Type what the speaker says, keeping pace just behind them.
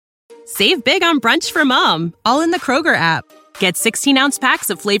Save big on brunch for mom, all in the Kroger app. Get 16-ounce packs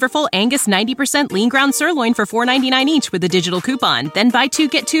of flavorful Angus 90% lean ground sirloin for $4.99 each with a digital coupon. Then buy 2,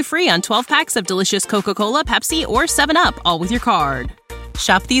 get 2 free on 12 packs of delicious Coca-Cola, Pepsi, or 7-Up, all with your card.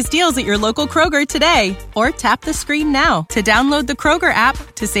 Shop these deals at your local Kroger today, or tap the screen now to download the Kroger app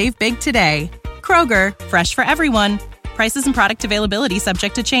to save big today. Kroger, fresh for everyone. Prices and product availability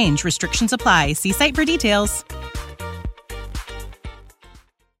subject to change. Restrictions apply. See site for details.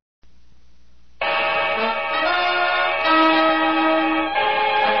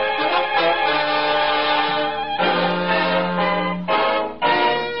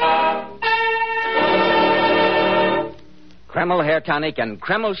 Kreml Hair Tonic and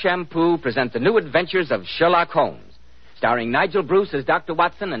Kreml Shampoo present the new adventures of Sherlock Holmes, starring Nigel Bruce as Dr.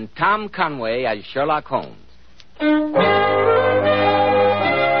 Watson and Tom Conway as Sherlock Holmes. And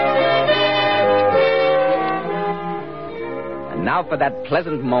now for that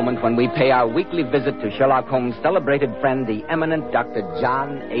pleasant moment when we pay our weekly visit to Sherlock Holmes' celebrated friend, the eminent Dr.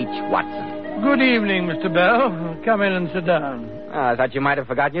 John H. Watson. Good evening, Mr. Bell. Come in and sit down. I thought you might have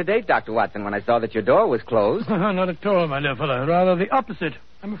forgotten your date, Dr. Watson, when I saw that your door was closed. Not at all, my dear fellow. Rather the opposite.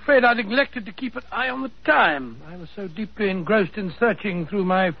 I'm afraid I neglected to keep an eye on the time. I was so deeply engrossed in searching through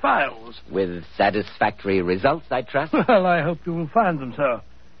my files. With satisfactory results, I trust? Well, I hope you will find them so.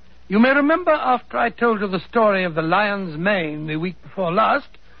 You may remember after I told you the story of the lion's mane the week before last,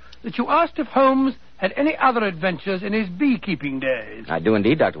 that you asked if Holmes had any other adventures in his beekeeping days. I do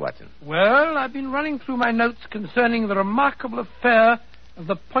indeed, Dr. Watson. Well, I've been running through my notes concerning the remarkable affair of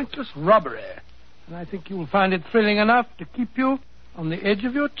the pointless robbery. And I think you will find it thrilling enough to keep you on the edge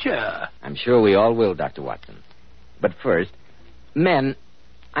of your chair. I'm sure we all will, Dr. Watson. But first, men,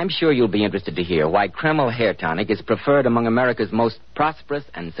 I'm sure you'll be interested to hear why Kreml Hair Tonic is preferred among America's most prosperous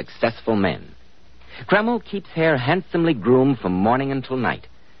and successful men. Kreml keeps hair handsomely groomed from morning until night,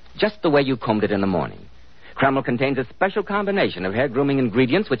 just the way you combed it in the morning. Kreml contains a special combination of hair grooming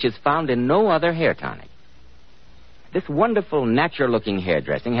ingredients which is found in no other hair tonic. This wonderful, natural-looking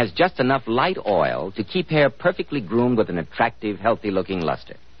hairdressing has just enough light oil to keep hair perfectly groomed with an attractive, healthy-looking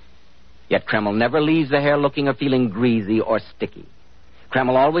luster. Yet Kreml never leaves the hair looking or feeling greasy or sticky.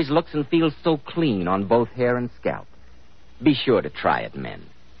 Kreml always looks and feels so clean on both hair and scalp. Be sure to try it, men.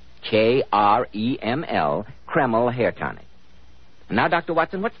 Kreml, Kreml Hair Tonic. And now, Dr.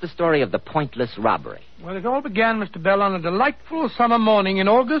 Watson, what's the story of the pointless robbery? Well, it all began, Mr. Bell, on a delightful summer morning in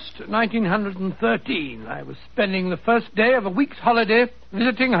August 1913. I was spending the first day of a week's holiday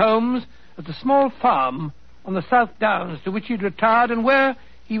visiting Holmes at the small farm on the South Downs to which he'd retired and where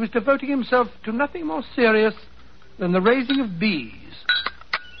he was devoting himself to nothing more serious than the raising of bees.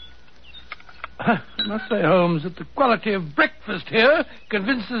 I must say, Holmes, that the quality of breakfast here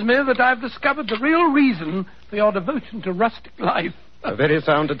convinces me that I've discovered the real reason for your devotion to rustic life. A very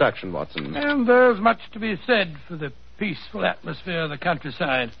sound deduction, Watson. And there's much to be said for the peaceful atmosphere of the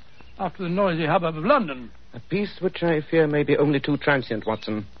countryside after the noisy hubbub of London. A peace which I fear may be only too transient,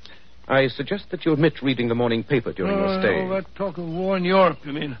 Watson. I suggest that you omit reading the morning paper during your stay. Oh, that talk of war in Europe,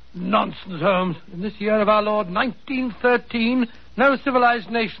 you mean? Nonsense, Holmes. In this year of our Lord, 1913, no civilized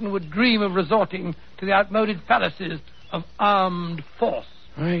nation would dream of resorting to the outmoded fallacies of armed force.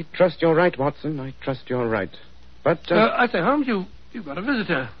 I trust you're right, Watson. I trust you're right. But, I say, Holmes, you've got a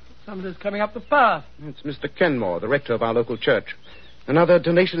visitor. Somebody's coming up the path. It's Mr. Kenmore, the rector of our local church. Another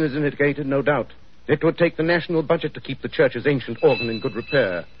donation is indicated, no doubt. It would take the national budget to keep the church's ancient organ in good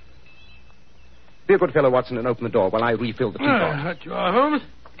repair. Be a good fellow, Watson, and open the door while I refill the teapot. That you are, Holmes.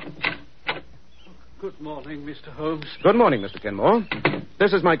 Good morning, Mr. Holmes. Good morning, Mr. Kenmore.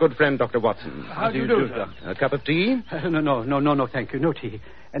 This is my good friend, Dr. Watson. How do you do, sir? A cup of tea? No, thank you. No tea.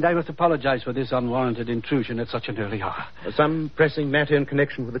 And I must apologize for this unwarranted intrusion at such an early hour. Some pressing matter in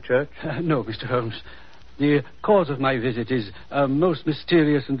connection with the church? No, Mr. Holmes. The cause of my visit is a most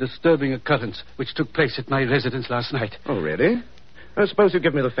mysterious and disturbing occurrence which took place at my residence last night. Oh, really? I suppose you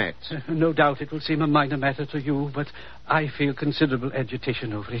give me the facts. No doubt it will seem a minor matter to you, but I feel considerable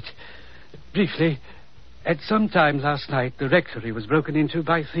agitation over it. Briefly, at some time last night, the rectory was broken into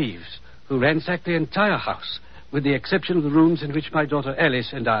by thieves who ransacked the entire house, with the exception of the rooms in which my daughter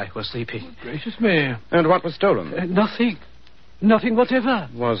Alice and I were sleeping. Gracious me. And what was stolen? Nothing. Nothing whatever.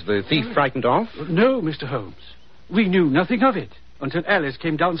 Was the thief frightened off? No, Mr. Holmes. We knew nothing of it until Alice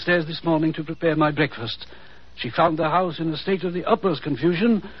came downstairs this morning to prepare my breakfast. She found the house in a state of the utmost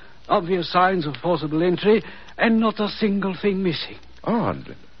confusion, obvious signs of forcible entry, and not a single thing missing.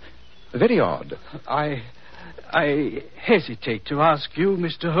 Odd. Very odd. I hesitate to ask you,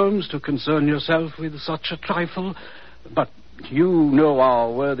 Mr. Holmes, to concern yourself with such a trifle, but You know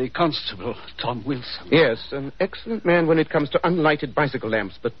our worthy constable, Tom Wilson. Yes, an excellent man when it comes to unlighted bicycle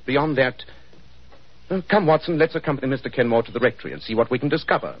lamps, but beyond that... come, Watson, let's accompany Mr. Kenmore to the rectory and see what we can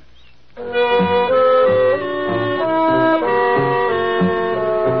discover.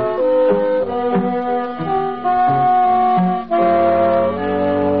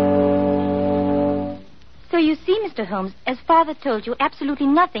 So you see, Mr. Holmes, as Father told you, absolutely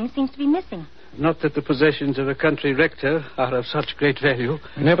nothing seems to be missing. Not that the possessions of a country rector are of such great value.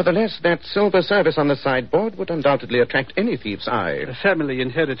 Nevertheless, that silver service on the sideboard would undoubtedly attract any thief's eye. A family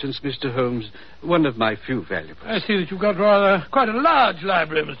inheritance, Mr. Holmes. One of my few valuables. I see that you've got quite a large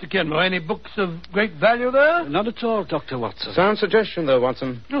library, Mr. Kenmore. Any books of great value there? Not at all, Dr. Watson. Sound suggestion, though,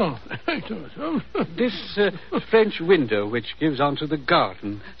 Watson. Oh, thanks, Holmes. This French window, which gives onto the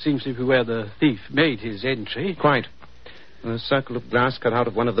garden, seems to be where the thief made his entry. Quite. A circle of glass cut out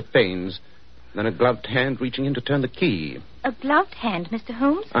of one of the panes. Then a gloved hand reaching in to turn the key. A gloved hand, Mr.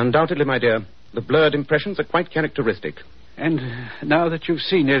 Holmes? Undoubtedly, my dear. The blurred impressions are quite characteristic. And now that you've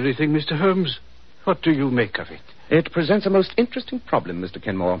seen everything, Mr. Holmes, what do you make of it? It presents a most interesting problem, Mr.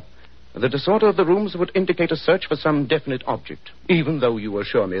 Kenmore. The disorder of the rooms would indicate a search for some definite object, even though you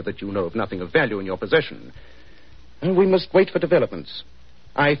assure me that you know of nothing of value in your possession. And we must wait for developments.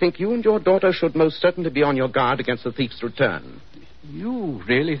 I think you and your daughter should most certainly be on your guard against the thief's return. You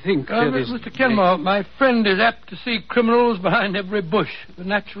really think there is... Mr. Kenmore, my friend is apt to see criminals behind every bush, the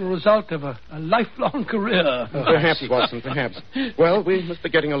natural result of a lifelong career. Perhaps, Watson, perhaps. Well, we must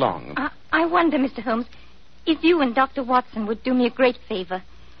be getting along. I wonder, Mr. Holmes, if you and Dr. Watson would do me a great favor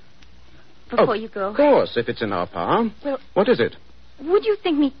before you go. Of course, if it's in our power. Well, what is it? Would you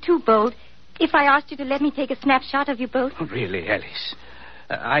think me too bold if I asked you to let me take a snapshot of you both? Oh, really, Alice?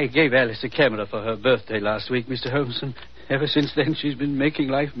 I gave Alice a camera for her birthday last week, Mr. Holmes, and ever since then she's been making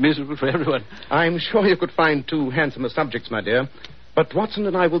life miserable for everyone. I'm sure you could find two handsomer subjects, my dear. But Watson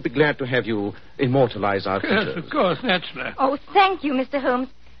and I will be glad to have you immortalize our features. Yes, of course, naturally. Oh, thank you, Mr. Holmes.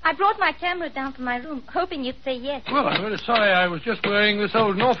 I brought my camera down from my room, hoping you'd say yes. Well, I'm very sorry. I was just wearing this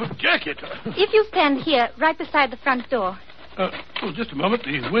old Norfolk jacket. If you stand here, right beside the front door. Just a moment.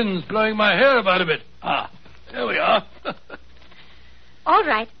 The wind's blowing my hair about a bit. There we are. All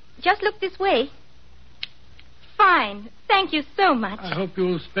right. Just look this way. Fine. Thank you so much. I hope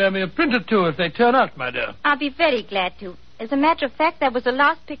you'll spare me a print or two if they turn out, my dear. I'll be very glad to. As a matter of fact, that was the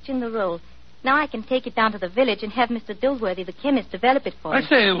last picture in the roll. Now I can take it down to the village and have Mr. Dilworthy, the chemist, develop it for me. I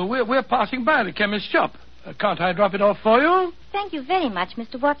say, we're passing by the chemist's shop. Can't I drop it off for you? Thank you very much,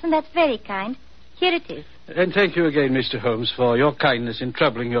 Mr. Watson. That's very kind. Here it is. And thank you again, Mr. Holmes, for your kindness in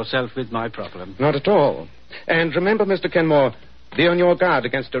troubling yourself with my problem. Not at all. And remember, Mr. Kenmore, be on your guard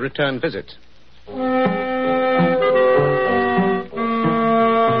against a return visit.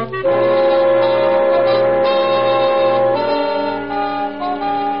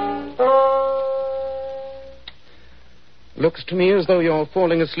 Looks to me as though you're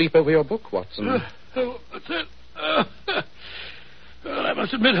falling asleep over your book, Watson. That's it. Well, I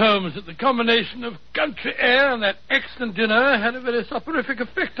must admit, Holmes, that the combination of country air and that excellent dinner had a very soporific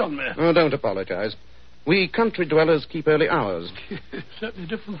effect on me. Oh, don't apologize. We country dwellers keep early hours. Certainly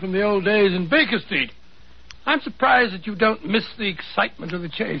different from the old days in Baker Street. I'm surprised that you don't miss the excitement of the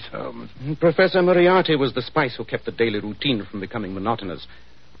chase, Holmes. Professor Moriarty was the spice who kept the daily routine from becoming monotonous.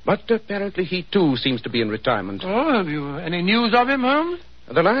 But apparently he, too, seems to be in retirement. Oh, have you any news of him, Holmes?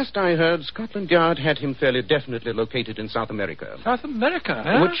 The last I heard, Scotland Yard had him fairly definitely located in South America. South America,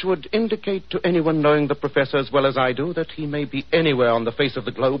 eh? Which would indicate to anyone knowing the professor as well as I do that he may be anywhere on the face of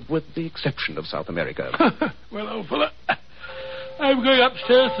the globe with the exception of South America. Well, old fella, I'm going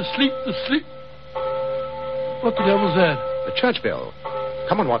upstairs to sleep the sleep. What the devil's that? The church bell.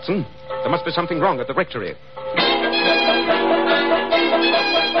 Come on, Watson. There must be something wrong at the rectory.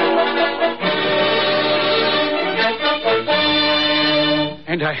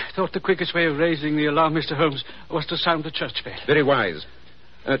 And I thought the quickest way of raising the alarm, Mr. Holmes, was to sound the church bell. Very wise.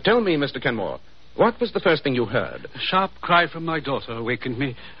 Tell me, Mr. Kenmore, what was the first thing you heard? A sharp cry from my daughter awakened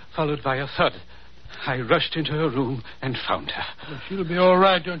me, followed by a thud. I rushed into her room and found her. Well, she'll be all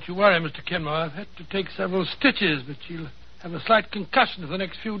right, don't you worry, Mr. Kenmore. I've had to take several stitches, but she'll have a slight concussion for the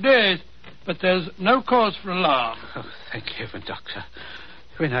next few days. But there's no cause for alarm. Oh, thank heaven, Doctor.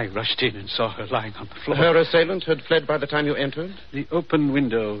 When I rushed in and saw her lying on the floor... Her assailant had fled by the time you entered? The open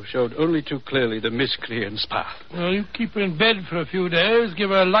window showed only too clearly the miscreant's path. Well, you keep her in bed for a few days,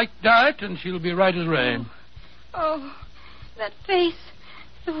 give her a light diet, and she'll be right as rain. Oh, that face,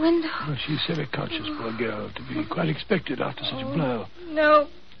 the window. Well, she's semi-conscious, poor girl, to be quite expected after such a blow. No,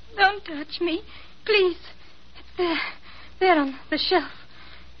 don't touch me. Please. It's there on the shelf.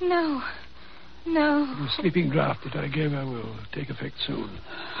 No. No. The sleeping draught that I gave her will take effect soon.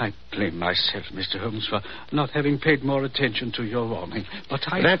 I blame myself, Mr. Holmes, for not having paid more attention to your warning. But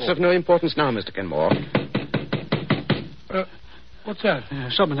That's of no importance now, Mr. Kenmore. What's that?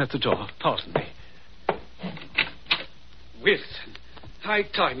 Someone at the door. Pardon me. Wilson, high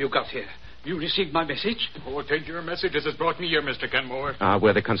time you got here. You received my message? Oh, take your message as has brought me here, Mr. Kenmore.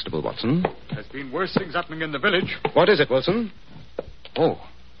 Worthy Constable Watson. There's been worse things happening in the village. What is it, Wilson? Oh,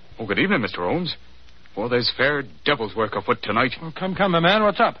 good evening, Mr. Holmes. Oh, there's fair devil's work afoot tonight. Oh, come, my man.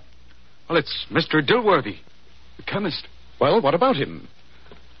 What's up? Well, it's Mr. Dilworthy, the chemist. Well, what about him?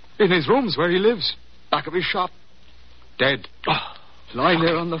 In his rooms where he lives, back of his shop. Dead. Oh, lying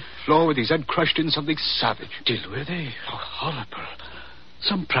there on the floor with his head crushed in something savage. Dilworthy? Oh, horrible.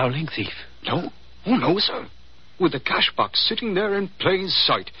 Some prowling thief. No. Oh, no, sir. With the cash box sitting there in plain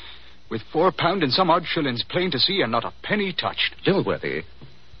sight. With £4 and some odd shillings plain to see and not a penny touched. Dilworthy,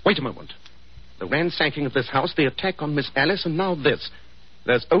 wait a moment. The ransacking of this house, the attack on Miss Alice, and now this.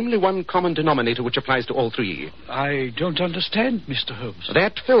 There's only one common denominator which applies to all three. I don't understand, Mr. Holmes.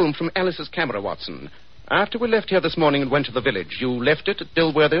 That film from Alice's camera, Watson. After we left here this morning and went to the village, you left it at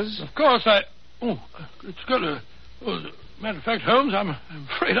Dilworthy's? Of course, it's got a... matter of fact, Holmes, I'm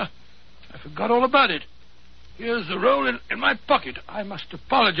afraid I forgot all about it. Here's the roll in my pocket. I must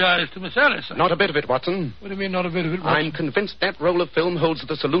apologize to Miss Alice. Not a bit of it, Watson. What do you mean, not a bit of it, Watson? I'm convinced that roll of film holds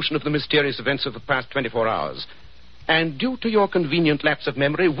the solution of the mysterious events of the past 24 hours. And due to your convenient lapse of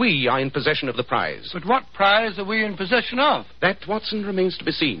memory, we are in possession of the prize. But what prize are we in possession of? That, Watson, remains to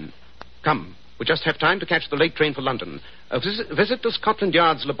be seen. Come, we just have time to catch the late train for London. A visit to Scotland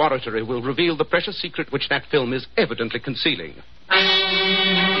Yard's laboratory will reveal the precious secret which that film is evidently concealing.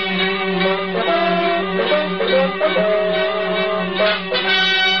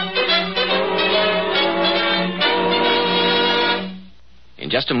 In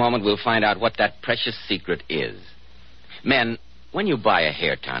just a moment, we'll find out what that precious secret is. Men, when you buy a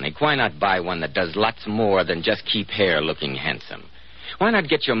hair tonic, why not buy one that does lots more than just keep hair looking handsome? Why not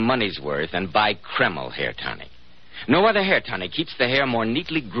get your money's worth and buy Kreml hair tonic? No other hair tonic keeps the hair more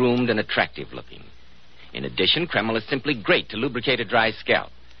neatly groomed and attractive looking. In addition, Kreml is simply great to lubricate a dry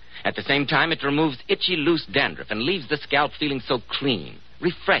scalp. At the same time, it removes itchy, loose dandruff and leaves the scalp feeling so clean,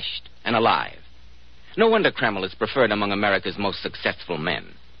 refreshed, and alive. No wonder Kreml is preferred among America's most successful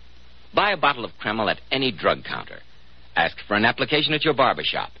men. Buy a bottle of Kreml at any drug counter. Ask for an application at your barber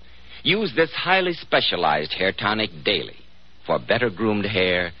shop. Use this highly specialized hair tonic daily for better groomed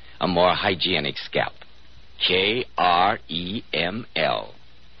hair, a more hygienic scalp. Kreml.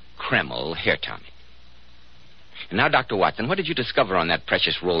 Kreml hair tonic. And now, Dr. Watson, what did you discover on that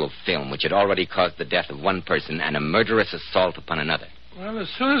precious roll of film which had already caused the death of one person and a murderous assault upon another? Well, as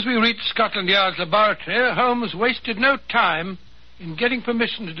soon as we reached Scotland Yard's laboratory, Holmes wasted no time in getting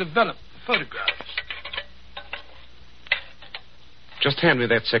permission to develop the photographs. Just hand me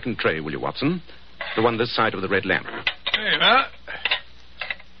that second tray, will you, Watson? The one this side of the red lamp. There you are.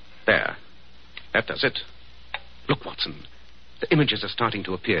 There. That does it. Look, Watson. The images are starting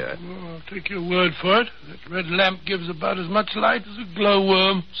to appear. Oh, I'll take your word for it. That red lamp gives about as much light as a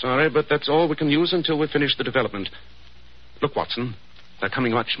glowworm. Sorry, but that's all we can use until we finish the development. Look, Watson. They're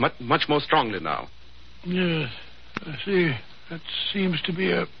coming much more strongly now. Yes, I see. That seems to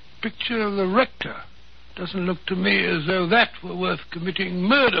be a picture of the rector. Doesn't look to me as though that were worth committing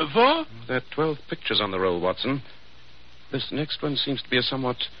murder for. There are 12 pictures on the roll, Watson. This next one seems to be a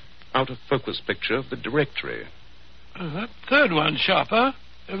somewhat out-of-focus picture of the directory. That third one, sharper.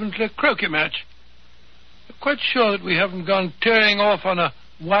 Evidently a croquet match. I'm quite sure that we haven't gone tearing off on a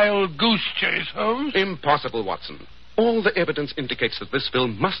wild goose chase, Holmes. Impossible, Watson. All the evidence indicates that this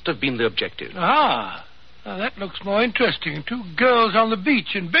film must have been the objective. Ah, now that looks more interesting. Two girls on the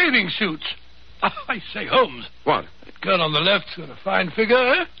beach in bathing suits. I say, Holmes. What? That girl on the left's got a fine figure,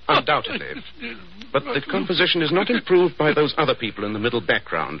 eh? Undoubtedly. But the composition is not improved by those other people in the middle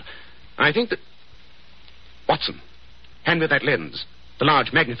background. I think that... Watson, hand me that lens. The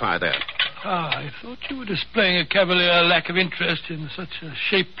large magnifier there. I thought you were displaying a cavalier lack of interest in such a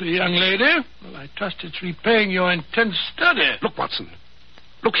shapely young lady. Well, I trust it's repaying your intense study. Look, Watson.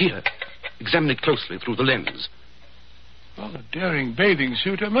 Look here. Examine it closely through the lens. Well, a daring bathing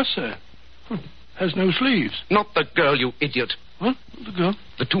suit, I must say. Has no sleeves. Not the girl, you idiot. What? The girl?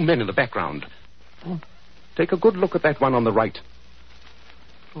 The two men in the background. Oh. Take a good look at that one on the right.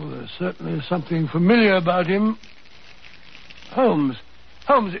 Oh, there's certainly something familiar about him. Holmes,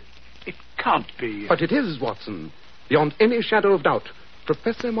 it can't be. But it is, Watson. Beyond any shadow of doubt.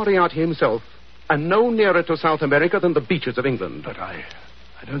 Professor Moriarty himself, and no nearer to South America than the beaches of England. But I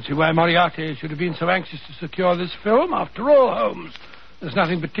don't see why Moriarty should have been so anxious to secure this film. After all, Holmes, there's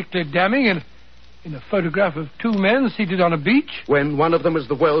nothing particularly damning in In a photograph of two men seated on a beach? When one of them is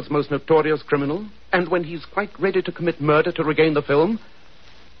the world's most notorious criminal, and when he's quite ready to commit murder to regain the film?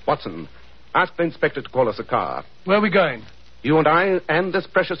 Watson, ask the inspector to call us a car. Where are we going? You and I and this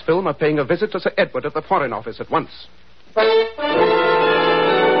precious film are paying a visit to Sir Edward at the Foreign Office at once.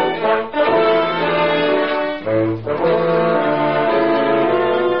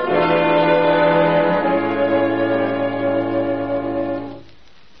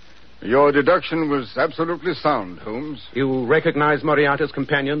 Your deduction was absolutely sound, Holmes. You recognize Moriarty's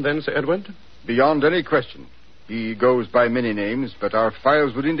companion, then, Sir Edward? Beyond any question. He goes by many names, but our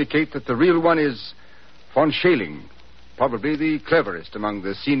files would indicate that the real one is von Schäling, probably the cleverest among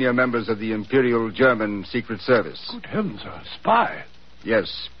the senior members of the Imperial German Secret Service. Good heavens, a spy.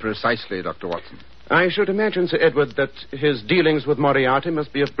 Yes, precisely, Dr. Watson. I should imagine, Sir Edward, that his dealings with Moriarty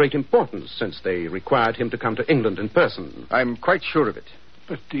must be of great importance, since they required him to come to England in person. I'm quite sure of it.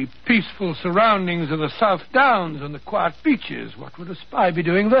 But the peaceful surroundings of the South Downs and the quiet beaches, what would a spy be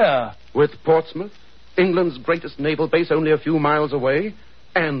doing there? With Portsmouth, England's greatest naval base only a few miles away,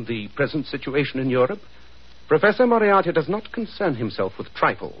 and the present situation in Europe, Professor Moriarty does not concern himself with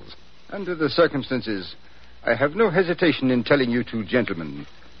trifles. Under the circumstances, I have no hesitation in telling you two gentlemen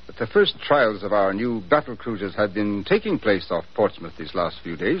that the first trials of our new battle cruisers have been taking place off Portsmouth these last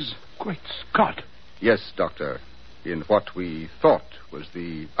few days. Great Scott. Yes, Doctor. In what we thought was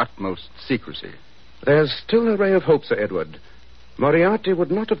the utmost secrecy. There's still a ray of hope, Sir Edward. Moriarty would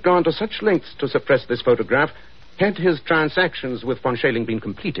not have gone to such lengths to suppress this photograph had his transactions with von Schäling been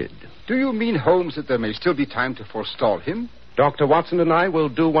completed. Do you mean, Holmes, that there may still be time to forestall him? Dr. Watson and I will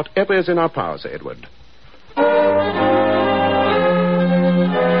do whatever is in our power, Sir Edward.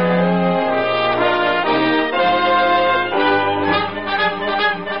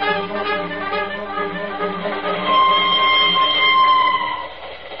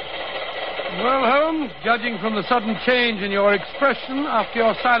 Judging from the sudden change in your expression after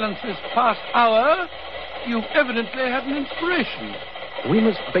your silence this past hour, you've evidently had an inspiration. We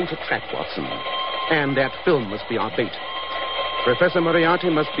must bait a trap, Watson. And that film must be our bait. Professor Moriarty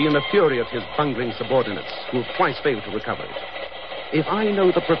must be in a fury at his bungling subordinates, who've twice failed to recover it. If I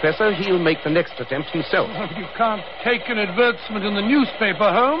know the professor, he'll make the next attempt himself. Well, you can't take an advertisement in the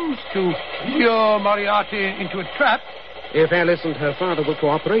newspaper, Holmes, to lure Moriarty into a trap. If Alice and her father will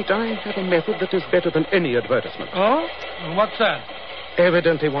cooperate, I have a method that is better than any advertisement. Oh? Well, what's that?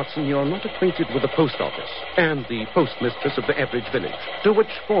 Evidently, Watson, you're not acquainted with the post office and the postmistress of the average village, to which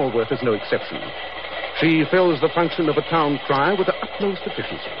Falworth is no exception. She fills the function of a town crier with the utmost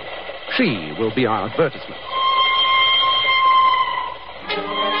efficiency. She will be our advertisement.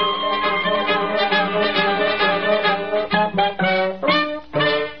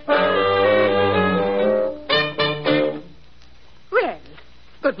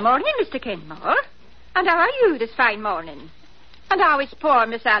 Good morning, Mr. Kenmore. And how are you this fine morning? And how is poor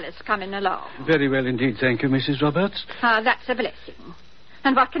Miss Alice coming along? Very well indeed, thank you, Mrs. Roberts. Ah, that's a blessing.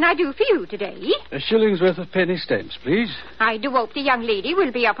 And what can I do for you today? A shilling's worth of penny stamps, please. I do hope the young lady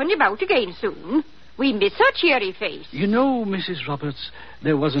will be up and about again soon. We miss her cheery face. You know, Mrs. Roberts,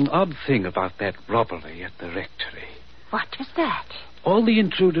 there was an odd thing about that robbery at the rectory. What was that? All the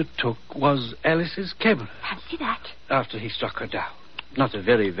intruder took was Alice's camera. Fancy that. After he struck her down. Not a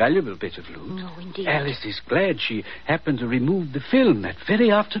very valuable bit of loot. No, indeed. Alice is glad she happened to remove the film that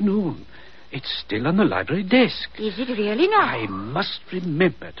very afternoon. It's still on the library desk. Is it really now? I must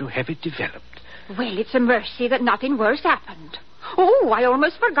remember to have it developed. Well, it's a mercy that nothing worse happened. Oh, I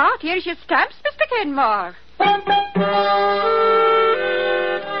almost forgot. Here's your stamps, Mr. Kenmore.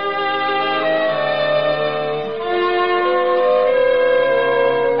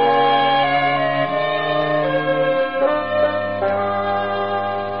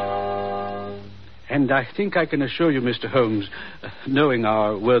 And I think I can assure you, Mr. Holmes, knowing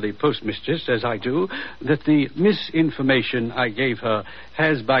our worthy postmistress as I do, that the misinformation I gave her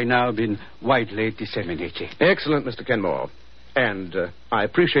has by now been widely disseminated. Excellent, Mr. Kenmore. And I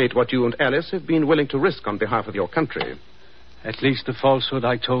appreciate what you and Alice have been willing to risk on behalf of your country. At least the falsehood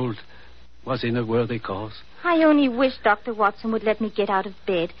I told was in a worthy cause. I only wish Dr. Watson would let me get out of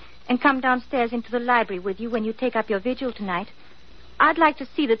bed and come downstairs into the library with you when you take up your vigil tonight. I'd like to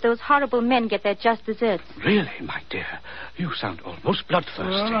see that those horrible men get their just deserts. Really, my dear? You sound almost bloodthirsty.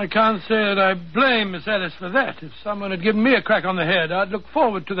 Well, I can't say that I blame Miss Alice for that. If someone had given me a crack on the head, I'd look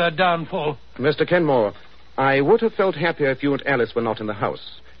forward to their downfall. Mr. Kenmore, I would have felt happier if you and Alice were not in the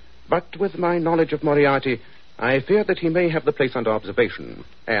house. But with my knowledge of Moriarty, I fear that he may have the place under observation,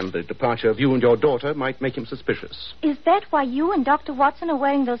 and the departure of you and your daughter might make him suspicious. Is that why you and Dr. Watson are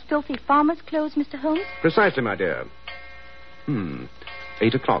wearing those filthy farmer's clothes, Mr. Holmes? Precisely, my dear.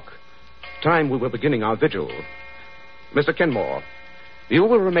 8 o'clock. time we were beginning our vigil. Mr. Kenmore, you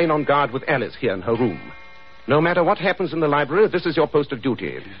will remain on guard with Alice here in her room. No matter what happens in the library, this is your post of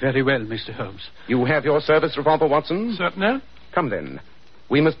duty. Very well, Mr. Holmes. You have your service revolver, Watson? Certainly. Come then.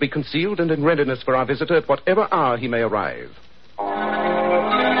 We must be concealed and in readiness for our visitor at whatever hour he may arrive.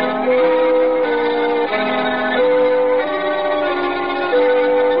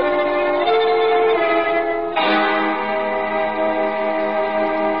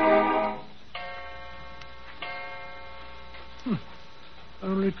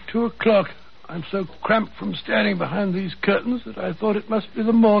 Only 2 o'clock. I'm so cramped from standing behind these curtains that I thought it must be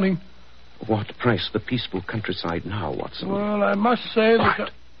the morning. What price the peaceful countryside now, Watson? Well, I must say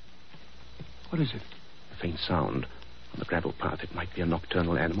that... What is it? A faint sound on the gravel path. It might be a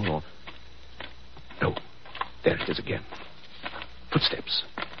nocturnal animal or... No. There it is again. Footsteps.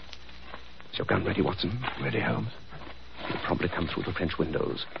 Is your gun ready, Watson? Ready, Holmes. He'll probably come through the French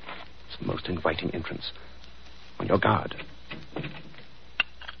windows. It's the most inviting entrance. On your guard.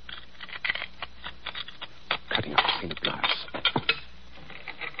 Cutting up a pane of glass.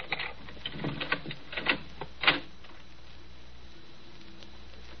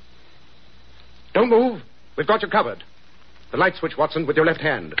 Don't move. We've got you covered. The light switch, Watson, with your left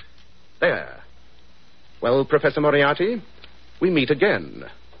hand. There. Well, Professor Moriarty, we meet again.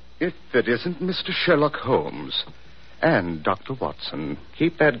 If it isn't Mr. Sherlock Holmes and Dr. Watson.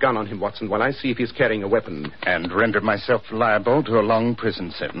 Keep that gun on him, Watson, while I see if he's carrying a weapon. And render myself liable to a long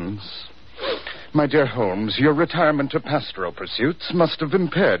prison sentence. My dear Holmes, your retirement to pastoral pursuits must have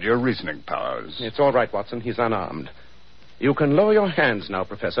impaired your reasoning powers. It's all right, Watson. He's unarmed. You can lower your hands now,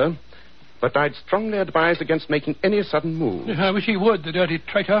 Professor. But I'd strongly advise against making any sudden move. I wish he would, the dirty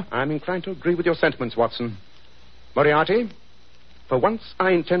traitor. I'm inclined to agree with your sentiments, Watson. Moriarty, for once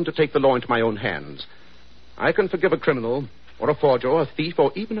I intend to take the law into my own hands. I can forgive a criminal, or a forger, or a thief,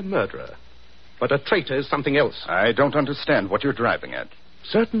 or even a murderer. But a traitor is something else. I don't understand what you're driving at.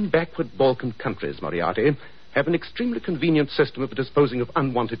 Certain backward Balkan countries, Moriarty, have an extremely convenient system of disposing of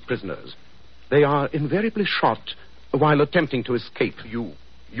unwanted prisoners. They are invariably shot while attempting to escape. You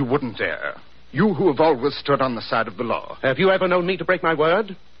wouldn't dare. You who have always stood on the side of the law. Have you ever known me to break my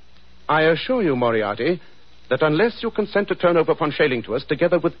word? I assure you, Moriarty, that unless you consent to turn over Von Schailing to us,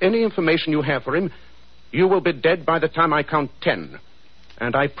 together with any information you have for him, you will be dead by the time I count 10.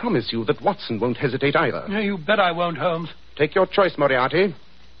 And I promise you that Watson won't hesitate either. Yeah, you bet I won't, Holmes. Take your choice, Moriarty.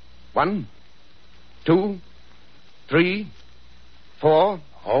 1, 2, 3, 4.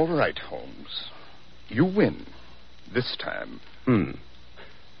 All right, Holmes. You win. This time.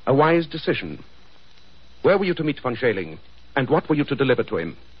 A wise decision. Where were you to meet Von Schailing? And what were you to deliver to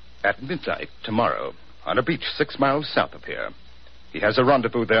him? At midnight tomorrow, on a beach 6 miles south of here. He has a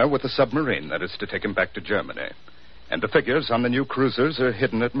rendezvous there with a submarine that is to take him back to Germany. And the figures on the new cruisers are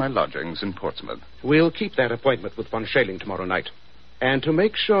hidden at my lodgings in Portsmouth. We'll keep that appointment with Von Schailing tomorrow night. And to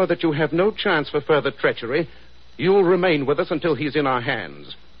make sure that you have no chance for further treachery, you'll remain with us until he's in our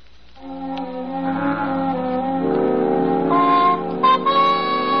hands.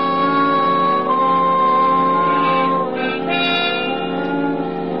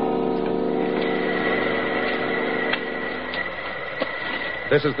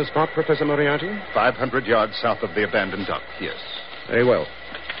 This is the spot, Professor Moriarty? 500 yards south of the abandoned dock, yes. Very well.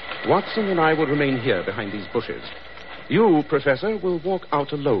 Watson and I will remain here behind these bushes. You, Professor, will walk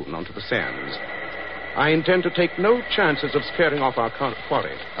out alone onto the sands. I intend to take no chances of scaring off our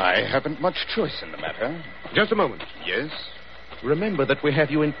quarry. I haven't much choice in the matter. Just a moment. Yes? Remember that we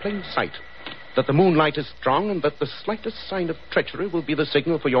have you in plain sight, that the moonlight is strong, and that the slightest sign of treachery will be the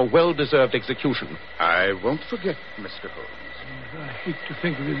signal for your well-deserved execution. I won't forget, Mr. Holmes. I hate to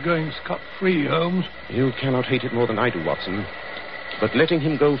think of his going scot-free, Holmes. You cannot hate it more than I do, Watson. But letting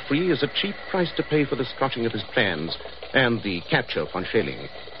him go free is a cheap price to pay for the scotching of his plans and the capture of Von Schailing.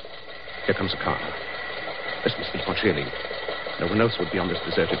 Here comes a car. This must be Von Schailing. No one else would be on this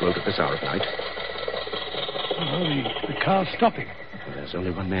deserted road at this hour of night. Oh, the car's stopping. Well, there's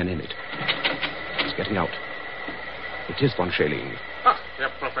only one man in it. He's getting out. It is Von Schailing. Ah, Herr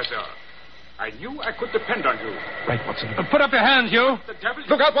Professor. I knew I could depend on you. Right, Watson. Put up your hands, you. The devil...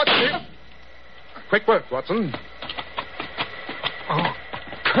 Look out, Watson! Quick work, Watson. Oh,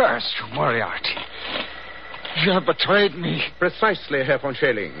 curse you, Moriarty. You have betrayed me. Precisely, Herr Von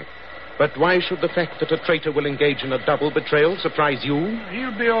Schailing. But why should the fact that a traitor will engage in a double betrayal surprise you?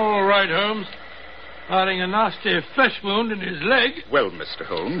 He'll be all right, Holmes. Hiding a nasty flesh wound in his leg. Well, Mr.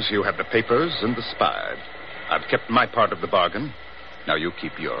 Holmes, you have the papers and the spy. I've kept my part of the bargain. Now you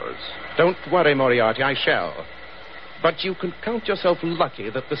keep yours. Don't worry, Moriarty, I shall. But you can count yourself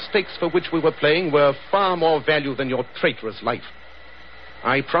lucky that the stakes for which we were playing were far more value than your traitorous life.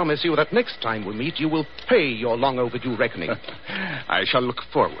 I promise you that next time we meet, you will pay your long overdue reckoning. I shall look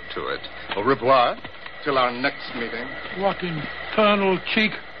forward to it. Au revoir. Till our next meeting. What infernal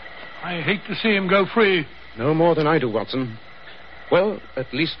cheek. I hate to see him go free. No more than I do, Watson. Well,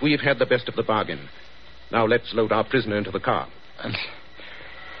 at least we've had the best of the bargain. Now let's load our prisoner into the car.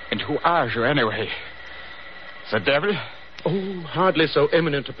 And who are you, anyway? The devil? Oh, hardly so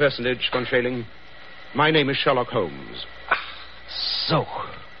eminent a personage, Von Schailing. My name is Sherlock Holmes. So,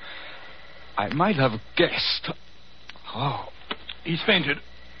 I might have guessed. Oh. He's fainted.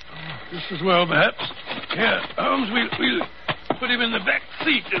 Oh, just as well, perhaps. Here, Holmes, we'll put him in the back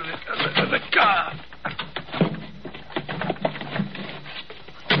seat of the car.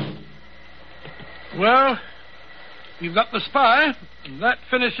 Well, you've got the spy. That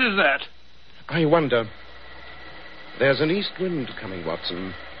finishes that. I wonder. There's an east wind coming,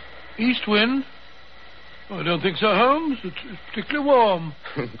 Watson. East wind? Oh, I don't think so, Holmes. It's particularly warm.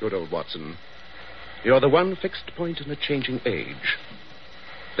 Good old Watson. You're the one fixed point in a changing age.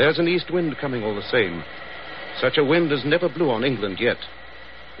 There's an east wind coming all the same. Such a wind as never blew on England yet.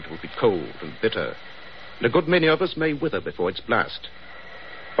 It will be cold and bitter, and a good many of us may wither before its blast.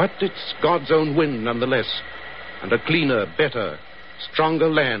 But it's God's own wind nonetheless, and a cleaner, better, stronger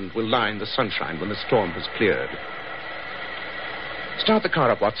land will lie in the sunshine when the storm has cleared. Start the car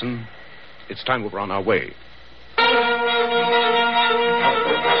up, Watson. It's time we were on our way.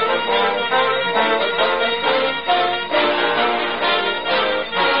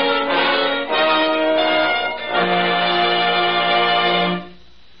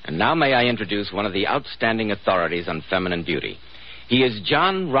 And now may I introduce one of the outstanding authorities on feminine beauty. He is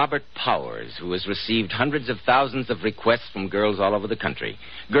John Robert Powers, who has received hundreds of thousands of requests from girls all over the country,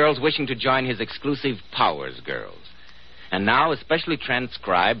 girls wishing to join his exclusive Powers Girls. And now, especially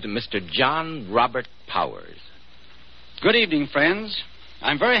transcribed, Mr. John Robert Powers. Good evening, friends.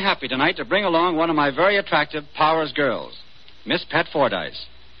 I'm very happy tonight to bring along one of my very attractive Powers girls, Miss Pat Fordyce.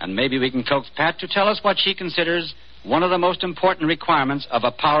 And maybe we can coax Pat to tell us what she considers one of the most important requirements of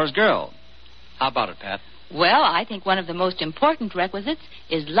a Powers girl. How about it, Pat? Well, I think one of the most important requisites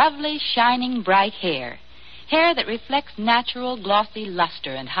is lovely, shining, bright hair. Hair that reflects natural, glossy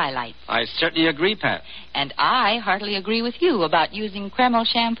luster and highlights. I certainly agree, Pat. And I heartily agree with you about using Kreml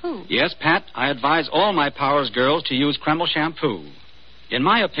shampoo. Yes, Pat, I advise all my Powers girls to use Kreml shampoo. In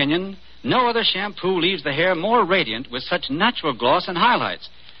my opinion, no other shampoo leaves the hair more radiant with such natural gloss and highlights.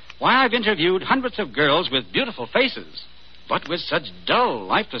 Why, I've interviewed hundreds of girls with beautiful faces, but with such dull,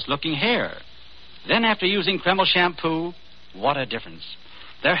 lifeless-looking hair. Then after using Kreml shampoo, what a difference.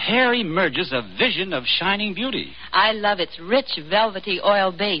 Their hair emerges a vision of shining beauty. I love its rich, velvety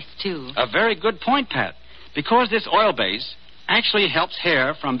oil base, too. A very good point, Pat, because this oil base actually helps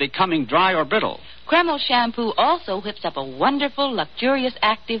hair from becoming dry or brittle. Kreml shampoo also whips up a wonderful, luxurious,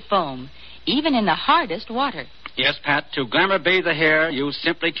 active foam, even in the hardest water. Yes, Pat, to glamour bathe the hair, you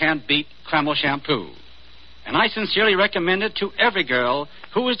simply can't beat Kreml shampoo. And I sincerely recommend it to every girl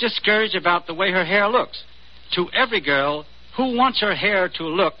who is discouraged about the way her hair looks. To every girl who wants her hair to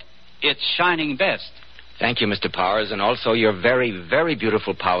look its shining best. Thank you, Mr. Powers, and also your very, very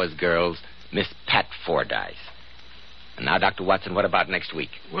beautiful Powers girls, Miss Pat Fordyce. And now, Dr. Watson, what about next week?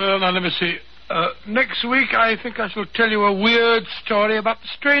 Well, now, let me see. Next week, I think I shall tell you a weird story about the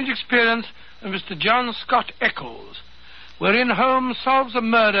strange experience of Mr. John Scott Eccles, wherein Holmes solves the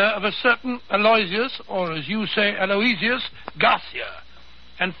murder of a certain Aloysius, or as you say, Aloysius Garcia,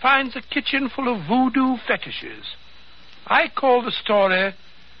 and finds a kitchen full of voodoo fetishes. I call the story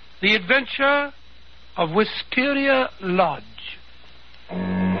The Adventure of Wisteria Lodge.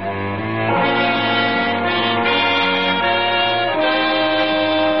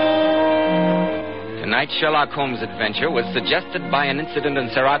 Tonight's Sherlock Holmes adventure was suggested by an incident in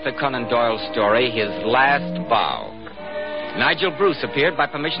Sir Arthur Conan Doyle's story, His Last Bow. Nigel Bruce appeared by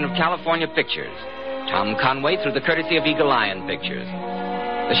permission of California Pictures. Tom Conway through the courtesy of Eagle Lion Pictures.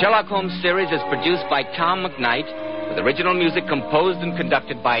 The Sherlock Holmes series is produced by Tom McKnight, with original music composed and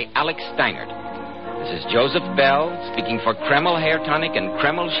conducted by Alex Steinert. This is Joseph Bell, speaking for Kreml Hair Tonic and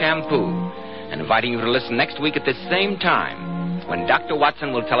Kreml Shampoo, and inviting you to listen next week at this same time, when Dr.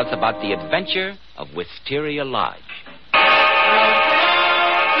 Watson will tell us about the adventure of Wisteria Lodge.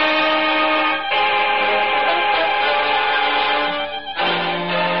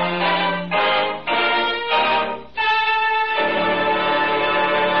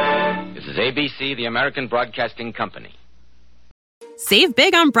 ABC, the American Broadcasting Company. Save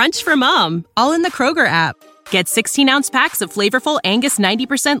big on brunch for Mom, all in the Kroger app. Get 16-ounce packs of flavorful Angus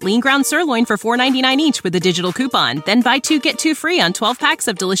 90% lean ground sirloin for $4.99 each with a digital coupon. Then buy 2, get 2 free on 12 packs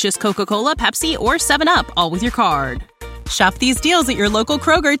of delicious Coca-Cola, Pepsi, or 7-Up, all with your card. Shop these deals at your local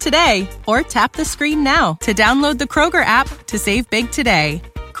Kroger today, or tap the screen now to download the Kroger app to save big today.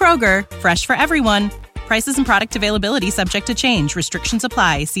 Kroger, fresh for everyone. Prices and product availability subject to change. Restrictions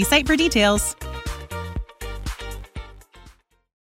apply. See site for details.